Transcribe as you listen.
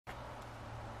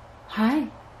Hi,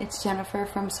 it's Jennifer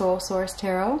from Soul Source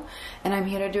Tarot, and I'm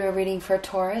here to do a reading for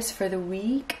Taurus for the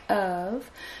week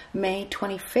of May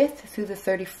 25th through the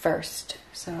 31st.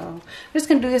 So I'm just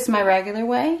going to do this my regular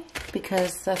way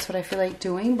because that's what I feel like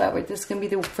doing, but this is going to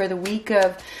be for the week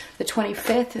of the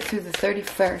 25th through the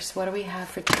 31st. What do we have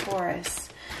for Taurus?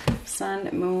 Sun,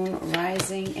 Moon,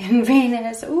 Rising, and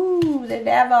Venus. Ooh, the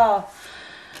Devil.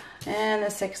 And the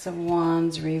Six of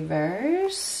Wands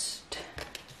reversed.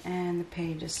 And the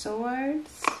Page of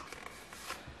Swords.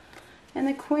 And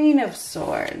the Queen of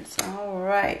Swords.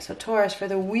 Alright, so Taurus for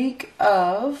the week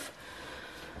of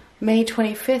May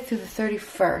 25th through the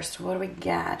 31st. What do we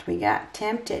got? We got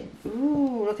Tempted.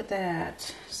 Ooh, look at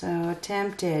that. So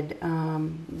Tempted.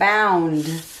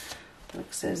 Bound.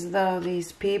 Looks as though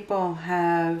these people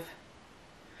have...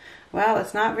 Well,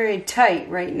 it's not very tight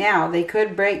right now. They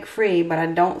could break free, but I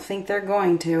don't think they're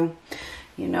going to.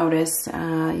 You notice,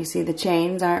 you see the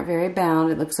chains aren't very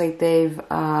bound. It looks like they've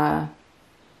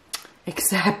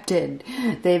accepted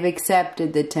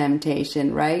the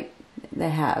temptation, right? They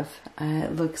have.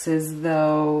 It looks as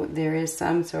though there is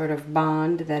some sort of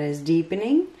bond that is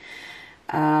deepening.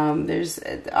 There's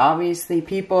obviously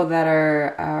people that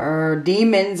are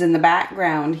demons in the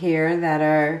background here that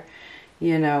are,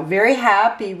 you know, very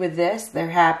happy with this. They're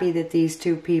happy that these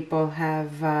two people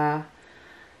have...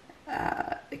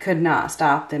 could not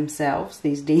stop themselves,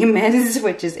 these demons,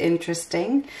 which is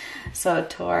interesting. So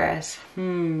Taurus,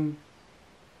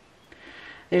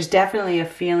 there's definitely a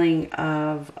feeling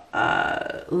of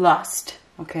lust.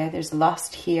 Okay, there's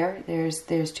lust here.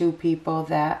 There's two people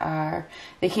that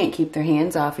they can't keep their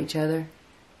hands off each other.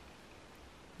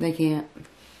 They can't.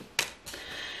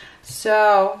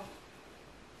 So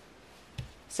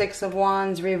Six of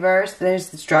Wands reversed. There's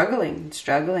struggling.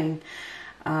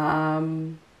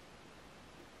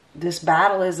 This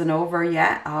battle isn't over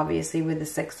yet, obviously, with the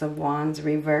Six of Wands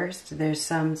reversed. There's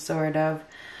some sort of,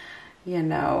 you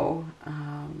know,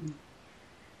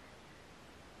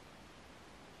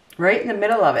 right in the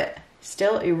middle of it.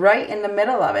 Still right in the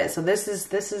middle of it. So this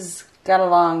is got a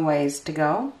long ways to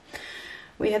go.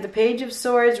 We have the Page of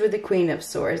Swords with the Queen of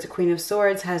Swords. The Queen of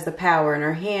Swords has the power in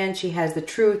her hand. She has the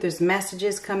truth. There's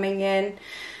messages coming in.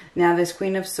 Now this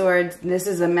Queen of Swords, this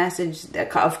is a message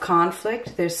of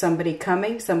conflict. There's somebody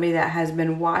coming, somebody that has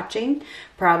been watching,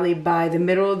 probably by the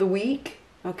middle of the week.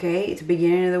 Okay, at the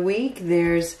beginning of the week,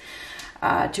 there's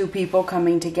two people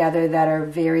coming together that are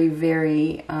very,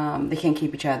 very, they can't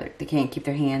keep each other. They can't keep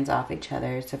their hands off each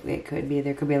other. So there could be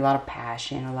a lot of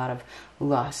passion, a lot of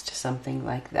lust, something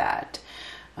like that.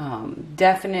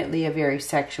 Definitely a very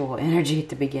sexual energy at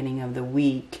the beginning of the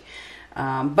week.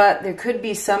 But there could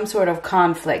be some sort of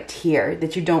conflict here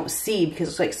that you don't see because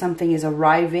it's like something is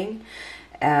arriving.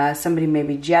 Somebody may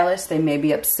be jealous. They may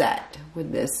be upset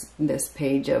with this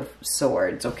Page of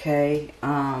Swords, okay?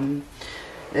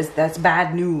 That's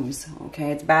bad news,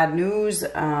 okay? It's bad news.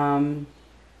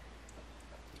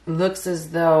 Looks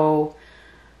as though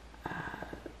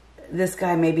this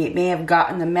guy may have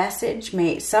gotten the message.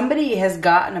 Somebody has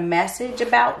gotten a message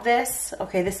about this.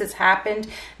 Okay, this has happened.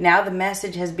 Now the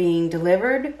message has been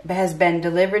delivered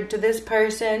to this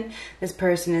person. This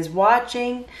person is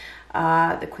watching.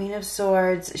 The Queen of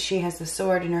Swords, she has the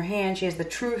sword in her hand. She has the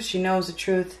truth. She knows the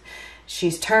truth.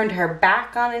 She's turned her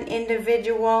back on an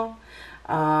individual.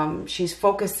 She's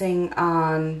focusing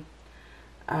on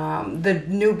the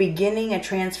new beginning, a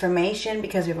transformation,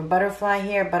 because we have a butterfly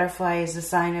here. Butterfly is a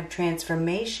sign of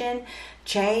transformation,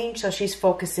 change. So she's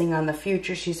focusing on the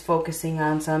future. She's focusing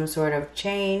on some sort of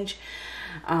change.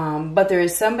 But there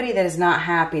is somebody that is not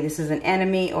happy. This is an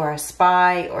enemy or a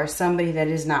spy or somebody that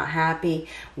is not happy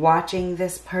watching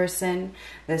this person.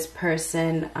 This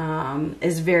person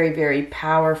is very, very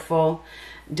powerful.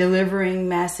 Delivering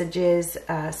messages,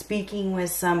 speaking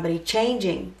with somebody,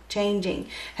 changing.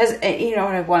 Has, you know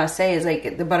what I want to say is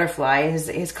like the butterfly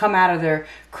has come out of their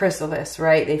chrysalis,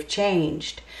 right? They've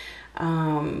changed.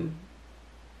 I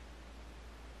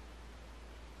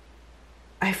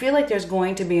feel like there's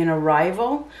going to be an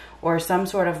arrival or some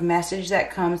sort of message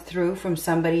that comes through from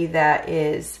somebody that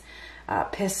is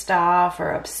pissed off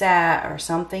or upset or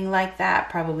something like that.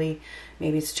 Probably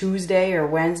maybe it's Tuesday or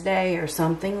Wednesday or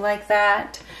something like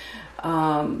that.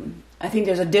 I think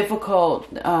there's a difficult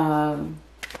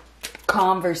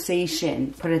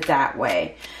conversation, put it that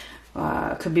way.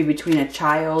 Could be between a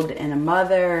child and a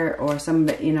mother or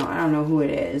somebody, you know, I don't know who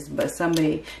it is, but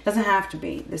somebody, doesn't have to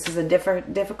be. This is a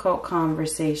difficult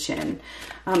conversation.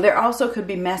 There also could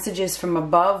be messages from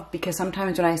above, because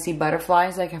sometimes when I see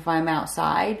butterflies, like if I'm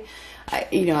outside, I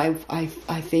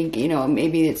think,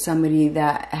 maybe it's somebody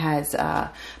that has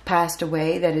passed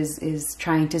away that is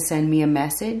trying to send me a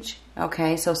message.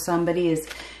 Okay, so somebody is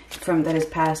that has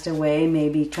passed away,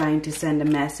 maybe trying to send a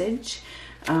message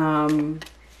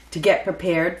to get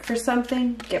prepared for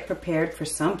something. Get prepared for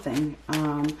something.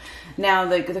 Now,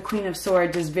 the Queen of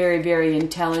Swords is very, very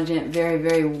intelligent, very,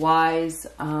 very wise,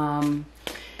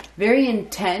 very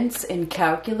intense and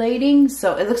calculating.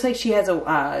 So it looks like she has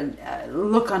a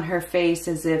look on her face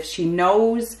as if she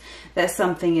knows that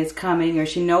something is coming, or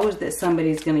she knows that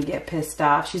somebody's going to get pissed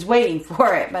off. She's waiting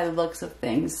for it by the looks of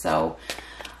things. So,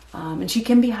 and she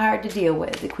can be hard to deal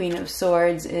with. The Queen of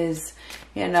Swords is,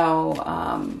 you know,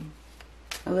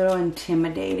 a little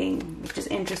intimidating, which is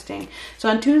interesting. So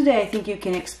on Tuesday, I think you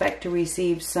can expect to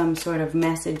receive some sort of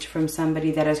message from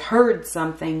somebody that has heard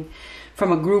something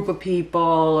from a group of people,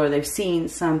 or they've seen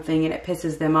something and it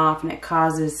pisses them off and it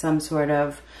causes some sort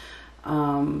of,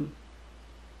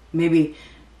 maybe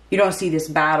you don't see this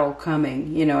battle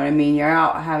coming, you know what I mean? You're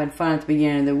out having fun at the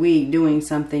beginning of the week, doing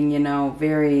something, you know,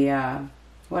 very,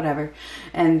 whatever.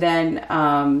 And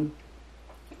then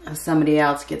somebody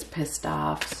else gets pissed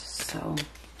off. So,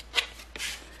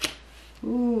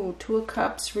 ooh, Two of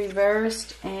Cups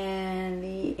reversed and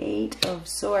the Eight of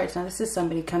Swords. Now, this is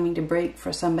somebody coming to break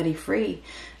for somebody free.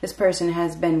 This person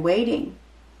has been waiting.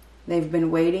 They've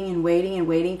been waiting and waiting and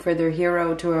waiting for their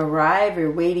hero to arrive,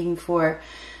 or waiting for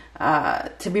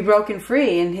to be broken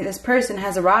free. And this person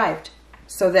has arrived.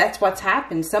 So that's what's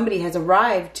happened. Somebody has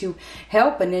arrived to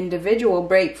help an individual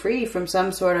break free from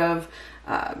some sort of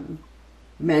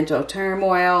mental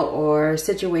turmoil or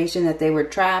situation that they were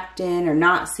trapped in, or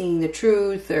not seeing the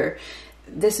truth, or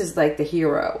this is like the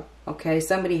hero. Okay,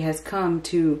 somebody has come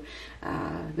to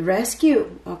the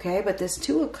rescue. Okay, but this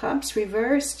Two of Cups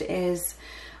reversed is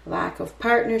lack of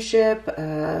partnership,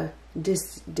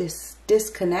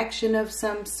 disconnection of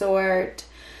some sort.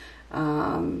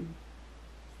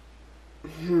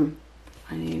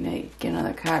 I need to get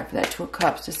another card for that Two of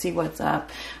Cups to see what's up.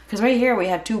 Because right here we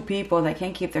have two people that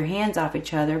can't keep their hands off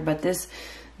each other. But this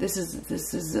is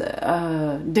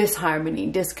disharmony,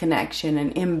 disconnection,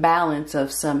 and imbalance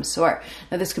of some sort.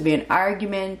 Now this could be an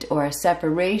argument, or a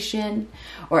separation,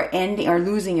 or ending, or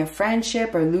losing a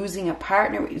friendship, or losing a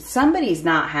partner. Somebody's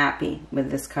not happy with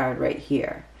this card right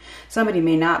here. Somebody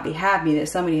may not be happy that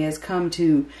somebody has come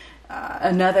to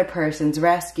another person's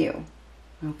rescue.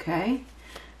 Okay?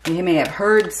 They may have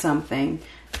heard something.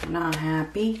 Not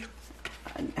happy.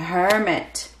 A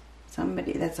hermit.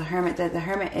 Somebody that's a hermit. The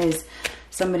hermit is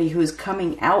somebody who's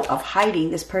coming out of hiding.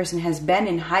 This person has been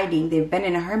in hiding. They've been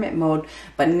in a hermit mode,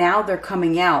 but now they're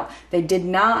coming out. They did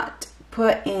not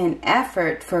put in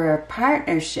effort for a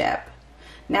partnership.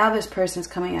 Now this person's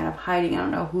coming out of hiding. I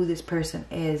don't know who this person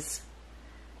is.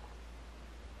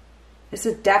 This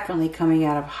is definitely coming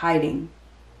out of hiding.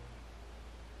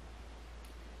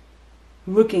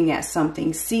 Looking at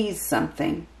something, sees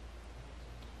something,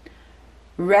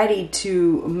 ready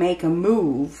to make a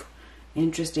move.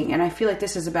 Interesting. And I feel like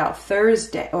this is about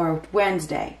Thursday or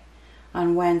Wednesday,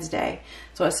 on Wednesday.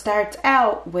 So it starts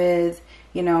out with,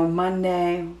 you know,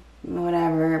 Monday,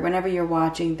 whatever, whenever you're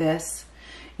watching this,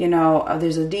 you know,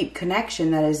 there's a deep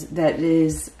connection that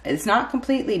is, it's not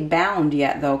completely bound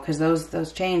yet though, because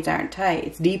those chains aren't tight.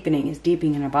 It's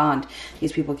deepening a bond.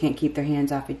 These people can't keep their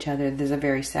hands off each other. There's a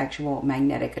very sexual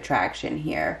magnetic attraction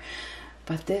here.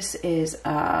 But this is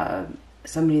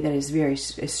somebody that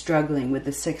is struggling with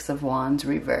the Six of Wands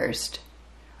reversed.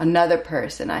 Another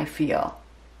person, I feel.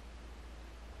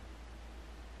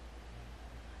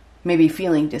 Maybe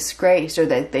feeling disgraced, or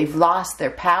that they've lost their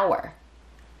power.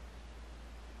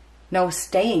 No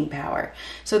staying power.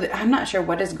 So I'm not sure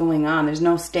what is going on. There's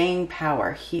no staying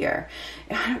power here.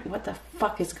 What the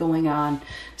fuck is going on?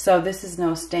 So this is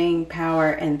no staying power,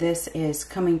 and this is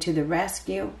coming to the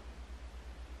rescue.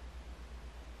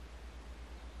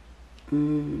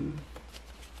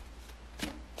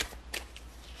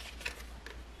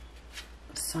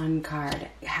 Sun card.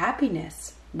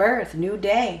 Happiness. Birth. New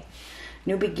day.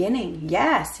 New beginning.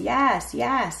 Yes, yes,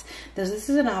 yes. This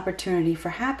is an opportunity for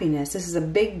happiness. This is a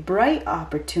big, bright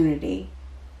opportunity.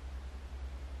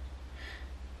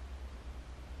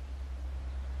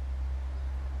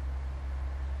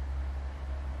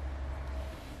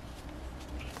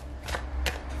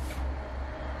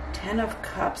 Ten of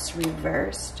Cups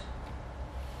reversed.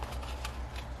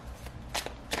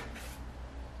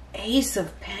 Ace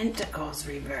of Pentacles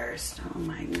reversed. Oh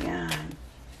my God.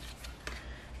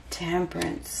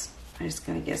 Temperance. I'm just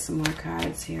going to get some more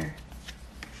cards here.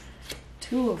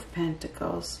 Two of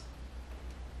Pentacles.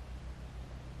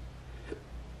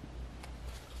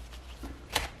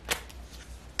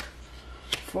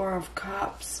 Four of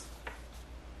Cups.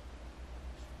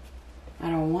 I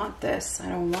don't want this. I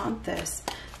don't want this.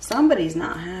 Somebody's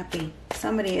not happy.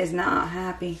 Somebody is not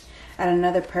happy at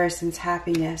another person's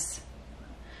happiness.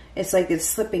 It's like it's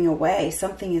slipping away.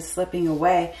 Something is slipping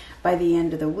away by the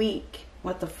end of the week.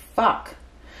 What the fuck?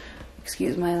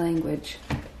 Excuse my language.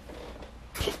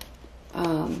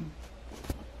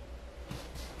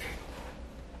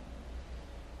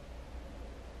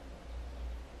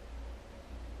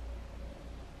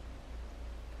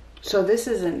 So this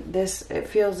isn't, it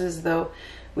feels as though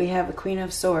we have a Queen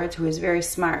of Swords who is very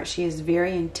smart. She is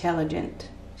very intelligent.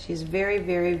 She's very,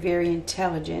 very, very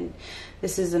intelligent.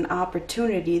 This is an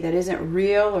opportunity that isn't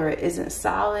real, or it isn't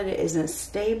solid, it isn't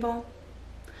stable.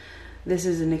 This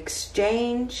is an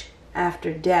exchange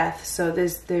after death. So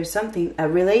there's something, a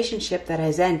relationship that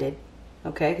has ended.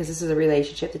 Okay, because this is a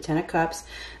relationship, the Ten of Cups,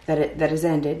 that has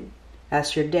ended.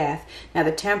 That's your death. Now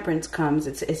the Temperance comes.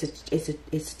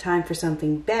 It's time for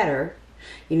something better.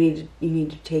 You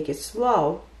need to take it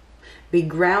slow, be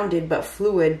grounded but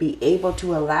fluid, be able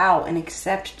to allow and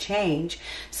accept change.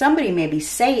 Somebody may be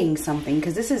saying something,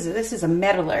 because this is a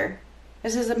meddler.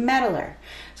 This is a meddler.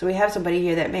 So we have somebody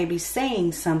here that may be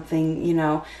saying something, you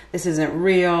know, this isn't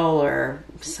real or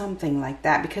something like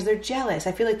that, because they're jealous.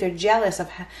 I feel like they're jealous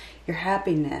of your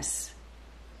happiness.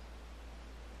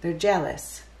 They're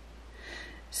jealous.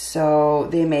 So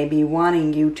they may be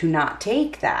wanting you to not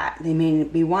take that. They may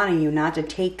be wanting you not to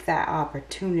take that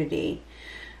opportunity.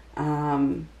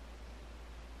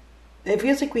 It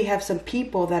feels like we have some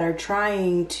people that are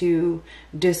trying to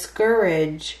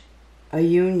discourage a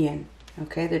union.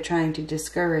 Okay, they're trying to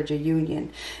discourage a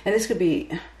union. And this could be,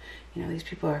 you know, these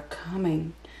people are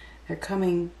coming. They're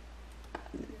coming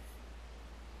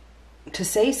to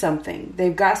say something.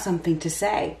 They've got something to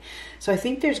say. So I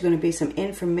think there's going to be some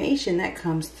information that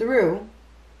comes through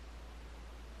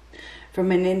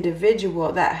from an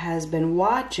individual that has been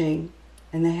watching,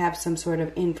 and they have some sort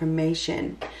of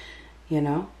information, you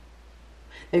know.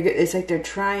 It's like they're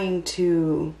trying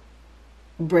to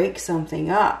break something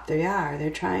up. They are. They're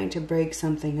trying to break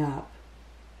something up.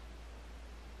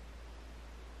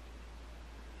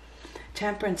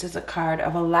 Temperance is a card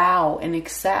of allow and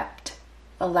accept.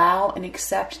 Allow and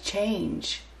accept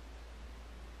change.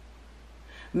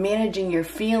 Managing your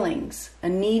feelings. A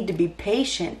need to be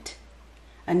patient.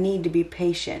 A need to be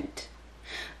patient.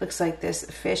 Looks like this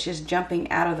fish is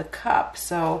jumping out of the cup.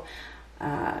 So,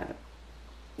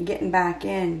 getting back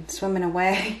in, swimming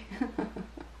away.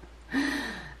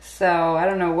 So, I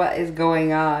don't know what is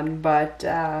going on, but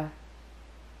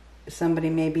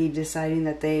somebody may be deciding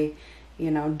that they,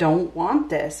 you know, don't want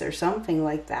this or something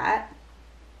like that.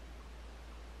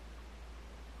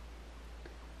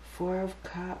 Four of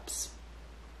Cups.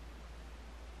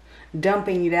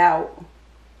 Dumping it out.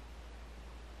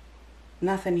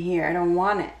 Nothing here. I don't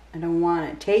want it. I don't want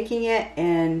it. Taking it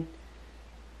and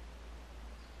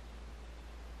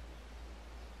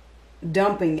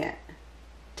dumping it.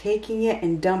 Taking it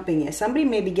and dumping it. Somebody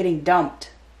may be getting dumped.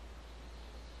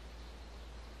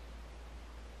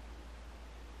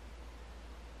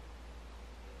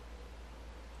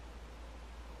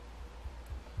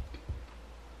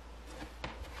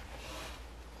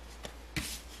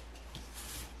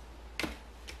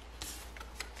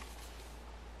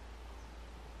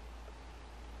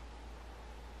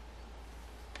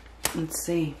 Let's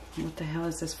see. What the hell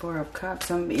is this Four of Cups?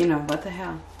 You know, what the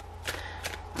hell?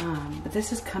 But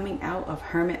this is coming out of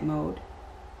hermit mode.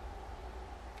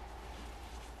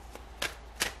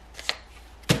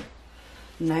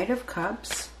 Knight of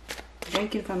Cups.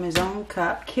 Drinking from his own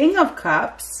cup. King of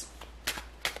Cups.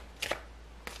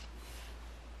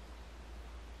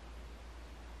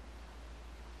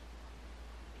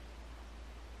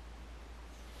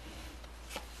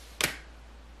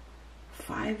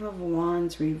 Five of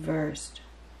Wands reversed.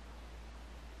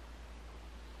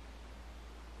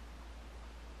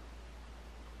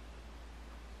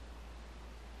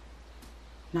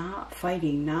 Not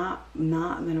fighting, not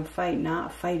gonna fight,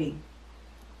 not fighting.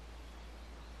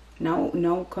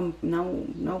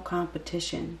 No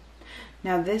competition.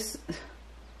 Now this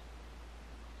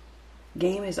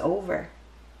game is over.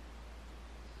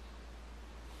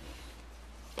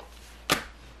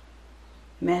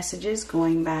 Messages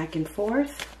going back and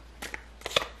forth.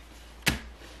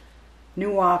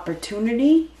 New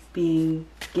opportunity being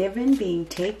given, being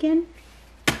taken.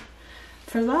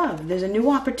 For love. There's a new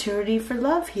opportunity for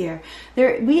love here.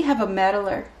 We have a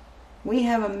meddler. We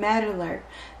have a meddler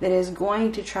that is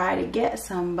going to try to get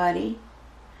somebody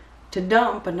to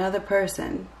dump another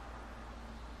person.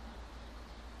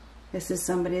 This is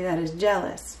somebody that is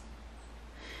jealous.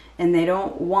 And they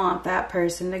don't want that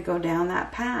person to go down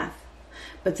that path.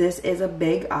 but this is a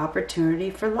big opportunity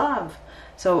for love.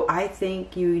 So I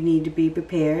think you need to be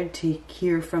prepared to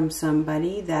hear from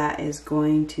somebody that is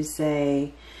going to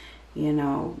say, you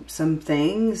know, some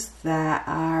things that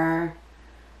are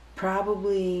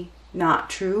probably not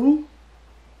true.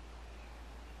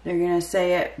 They're going to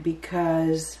say it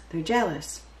because they're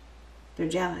jealous. They're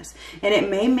jealous. And it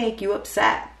may make you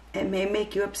upset. It may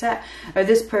make you upset. Or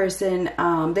this person,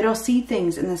 they don't see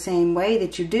things in the same way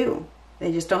that you do.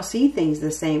 They just don't see things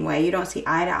the same way. You don't see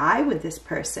eye to eye with this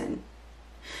person.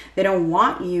 They don't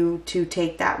want you to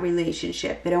take that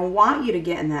relationship. They don't want you to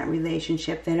get in that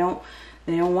relationship. They don't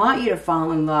want you to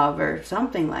fall in love or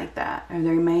something like that. Or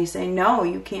they may say, no,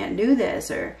 you can't do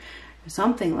this, or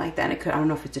something like that. It could, I don't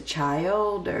know if it's a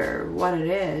child or what it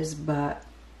is, but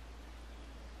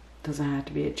it doesn't have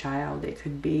to be a child. It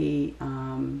could be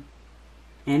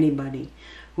anybody.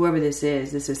 Whoever this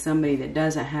is somebody that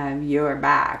doesn't have your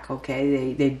back,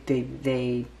 okay?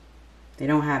 They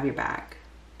don't have your back.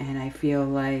 And I feel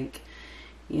like,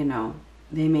 you know,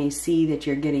 they may see that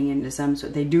you're getting into some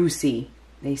sort, they see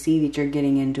that you're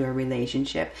getting into a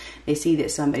relationship. They see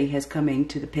that somebody has come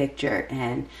into the picture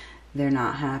and they're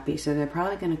not happy. So they're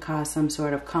probably going to cause some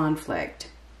sort of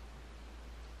conflict.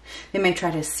 They may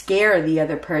try to scare the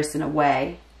other person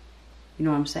away. You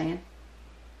know what I'm saying?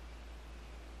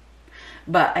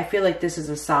 But I feel like this is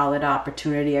a solid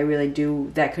opportunity. I really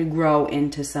do. That could grow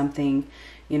into something,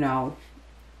 you know,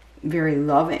 very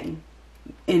loving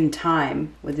in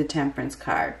time with the Temperance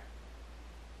card.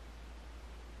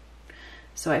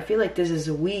 So I feel like this is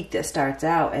a week that starts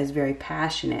out as very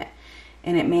passionate.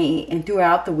 And it may, and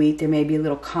throughout the week, there may be a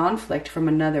little conflict from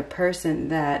another person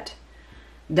that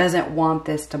doesn't want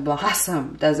this to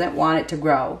blossom, doesn't want it to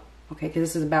grow. Okay, because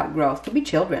this is about growth. Could be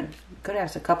children. Could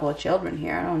have a couple of children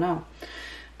here. I don't know.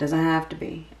 Doesn't have to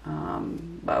be.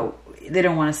 But they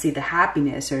don't want to see the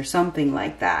happiness or something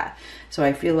like that. So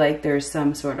I feel like there's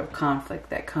some sort of conflict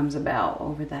that comes about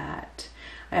over that.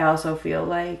 I also feel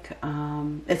like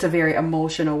it's a very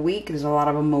emotional week. There's a lot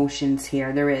of emotions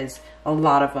here. There is a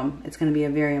lot of them. It's going to be a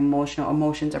very emotional.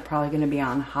 Emotions are probably going to be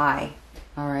on high.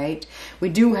 All right. We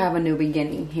do have a new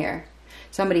beginning here.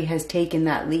 Somebody has taken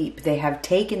that leap. They have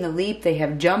taken the leap. They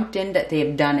have jumped into. They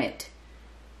have done it.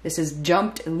 This is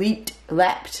jumped,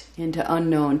 leapt into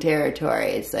unknown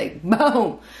territory. It's like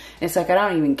boom. It's like I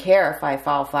don't even care if I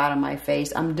fall flat on my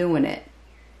face. I'm doing it.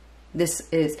 This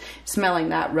is smelling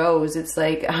that rose. It's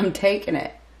like, I'm taking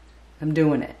it. I'm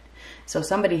doing it. So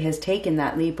somebody has taken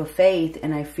that leap of faith,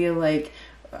 and I feel like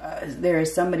there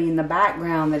is somebody in the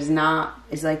background that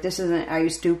is like, this isn't, are you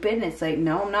stupid? And it's like,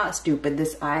 no, I'm not stupid.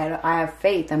 I have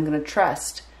faith. I'm going to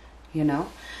trust, you know?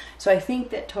 So I think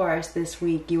that Taurus, this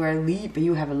week, you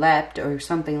have leapt or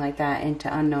something like that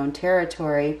into unknown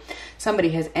territory. Somebody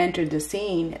has entered the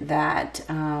scene that,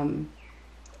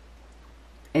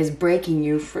 is breaking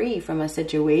you free from a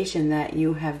situation that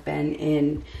you have been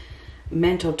in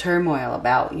mental turmoil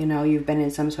about. You know, you've been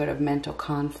in some sort of mental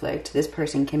conflict. This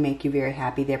person can make you very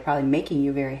happy. They're probably making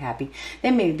you very happy.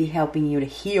 They may be helping you to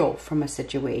heal from a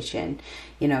situation.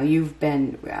 You know, you've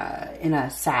been in a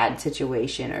sad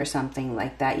situation or something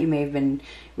like that. You may have been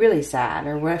really sad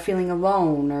or were feeling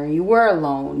alone, or you were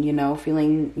alone, you know,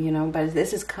 feeling, you know, but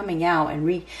this is coming out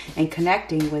and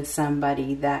connecting with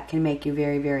somebody that can make you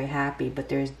very, very happy. But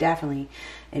there's definitely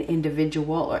an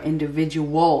individual or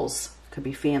individuals, could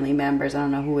be family members, I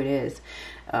don't know who it is,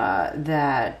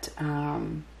 that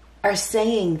are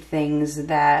saying things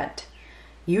that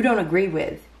you don't agree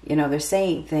with. You know, they're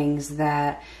saying things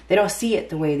that they don't see it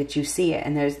the way that you see it.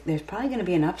 And there's probably going to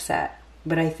be an upset.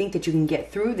 But I think that you can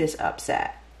get through this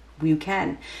upset. You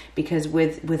can. Because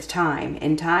with time,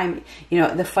 in time, you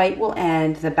know, the fight will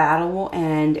end. The battle will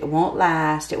end. It won't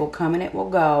last. It will come and it will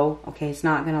go. Okay, it's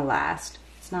not going to last.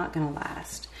 It's not going to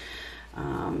last.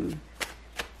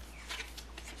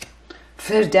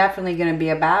 There's definitely going to be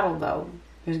a battle, though.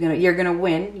 You're going to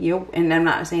win. And I'm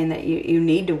not saying that you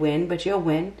need to win, but you'll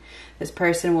win. This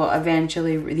person will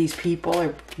eventually, these people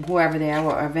or whoever they are,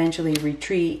 will eventually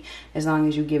retreat as long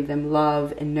as you give them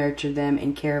love and nurture them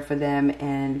and care for them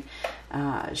and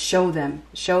show them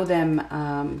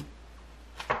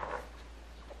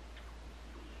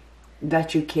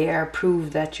that you care,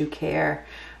 prove that you care.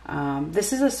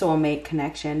 This is a soulmate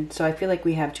connection. So I feel like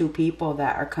we have two people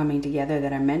that are coming together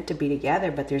that are meant to be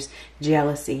together, but there's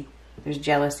jealousy. There's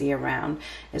jealousy around.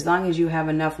 As long as you have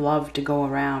enough love to go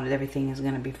around, everything is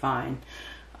going to be fine.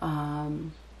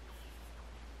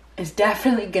 It's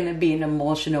definitely going to be an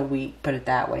emotional week, put it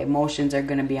that way. Emotions are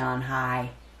going to be on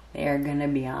high. They are going to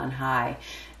be on high.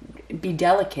 Be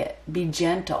delicate. Be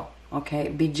gentle. Okay?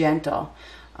 Be gentle.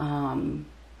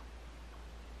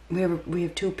 we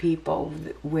have two people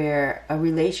where a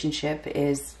relationship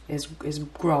is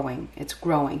growing. It's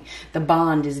growing. The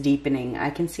bond is deepening. I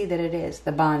can see that it is.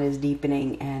 The bond is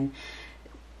deepening, and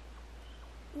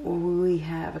we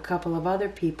have a couple of other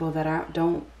people that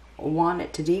don't want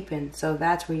it to deepen. So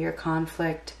that's where your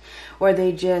conflict, or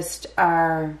they just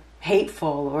are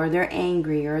hateful, or they're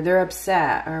angry, or they're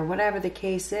upset, or whatever the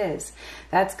case is.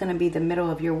 That's going to be the middle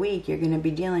of your week. You're going to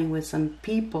be dealing with some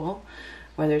people,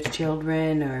 whether it's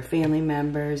children or family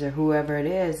members or whoever it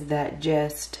is, that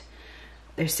just,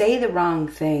 they say the wrong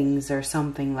things or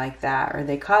something like that, or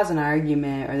they cause an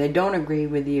argument, or they don't agree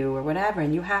with you or whatever,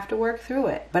 and you have to work through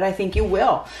it. But I think you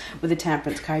will. With the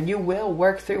Temperance card, you will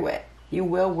work through it. You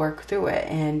will work through it,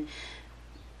 and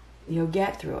you'll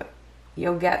get through it.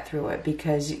 You'll get through it,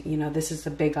 because, you know, this is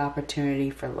a big opportunity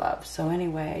for love. So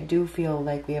anyway, I do feel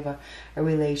like we have a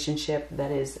relationship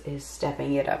that is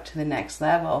stepping it up to the next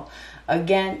level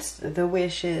against the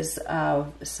wishes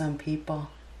of some people.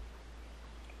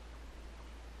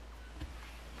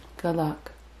 Good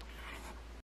luck.